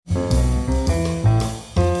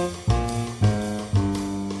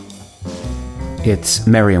It's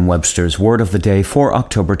Merriam-Webster's Word of the Day for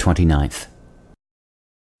October 29th.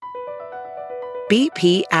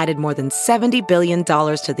 BP added more than $70 billion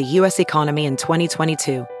to the U.S. economy in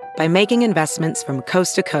 2022 by making investments from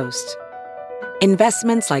coast to coast.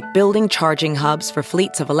 Investments like building charging hubs for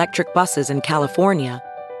fleets of electric buses in California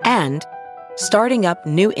and starting up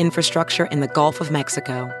new infrastructure in the Gulf of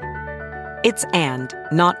Mexico. It's and,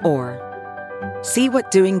 not or. See what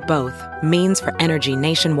doing both means for energy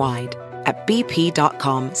nationwide at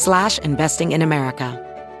bp.com/investing in America.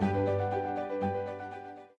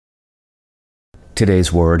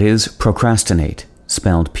 Today's word is procrastinate,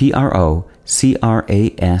 spelled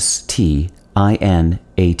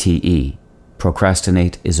Procrastinate.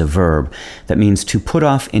 Procrastinate is a verb that means to put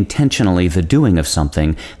off intentionally the doing of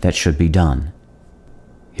something that should be done.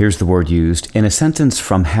 Here's the word used in a sentence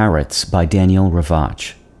from Harrods by Daniel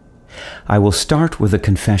Ravach. I will start with a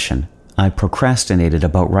confession. I procrastinated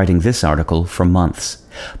about writing this article for months.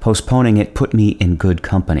 Postponing it put me in good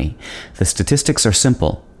company. The statistics are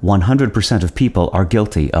simple. 100% of people are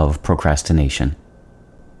guilty of procrastination.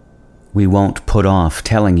 We won't put off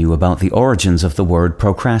telling you about the origins of the word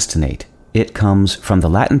procrastinate. It comes from the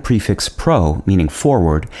Latin prefix pro, meaning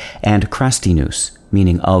forward, and crastinus,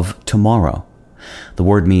 meaning of tomorrow. The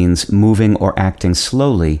word means moving or acting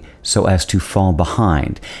slowly so as to fall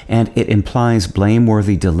behind, and it implies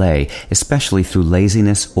blameworthy delay, especially through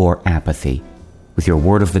laziness or apathy. With your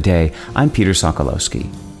Word of the Day, I'm Peter Sokolowski.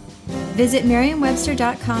 Visit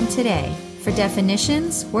Merriam-Webster.com today for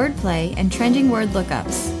definitions, wordplay, and trending word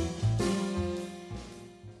lookups.